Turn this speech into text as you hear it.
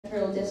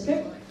electoral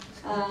district.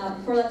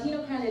 For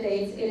Latino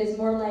candidates, it is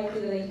more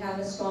likely that they have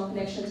a strong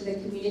connection to the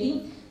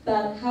community,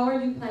 but how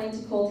are you planning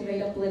to cultivate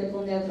a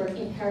political network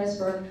in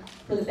Harrisburg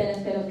for the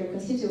benefit of your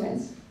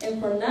constituents? And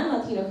for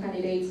non-Latino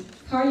candidates,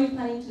 how are you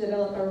planning to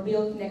develop a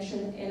real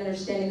connection and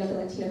understanding of the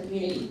Latino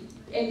community?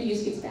 And do you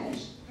speak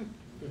Spanish?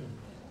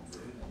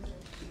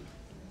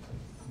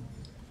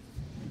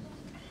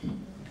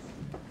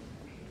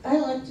 I'd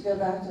like to go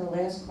back to the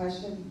last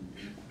question.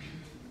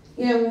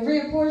 You know, when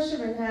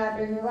reapportionment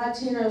happened, the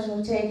Latinos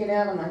were taken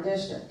out of my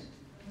district.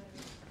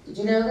 Did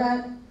you know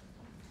that?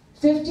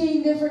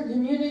 15 different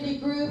community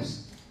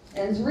groups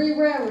and 3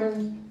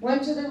 reverends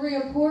went to the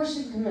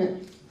reapportion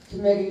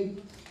committee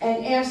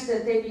and asked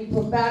that they be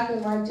put back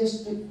in my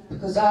district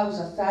because I was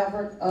a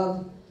fabric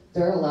of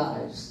their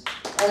lives.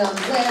 And I'm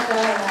glad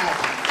that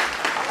happened.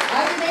 I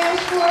didn't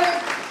ask for it,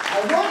 I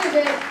wanted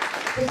it,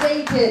 but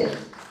they did it.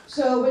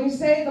 So when you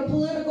say the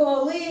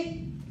political elite,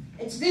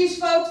 it's these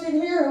folks in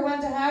here who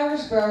went to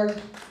Harrisburg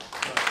to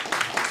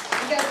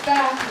get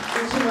back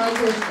into my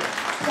district.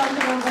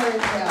 Something I'm very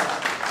proud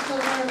of. So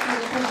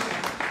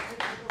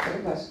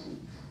good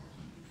question.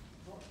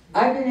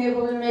 I've been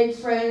able to make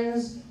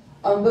friends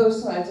on both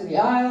sides of the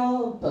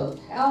aisle, both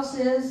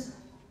houses.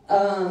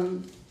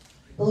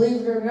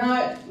 Believe it or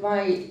not,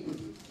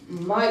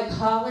 my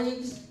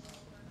colleagues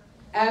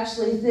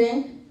actually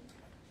think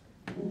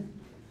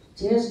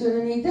Tina's going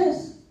to need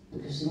this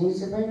because she needs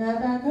to bring that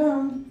back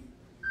home.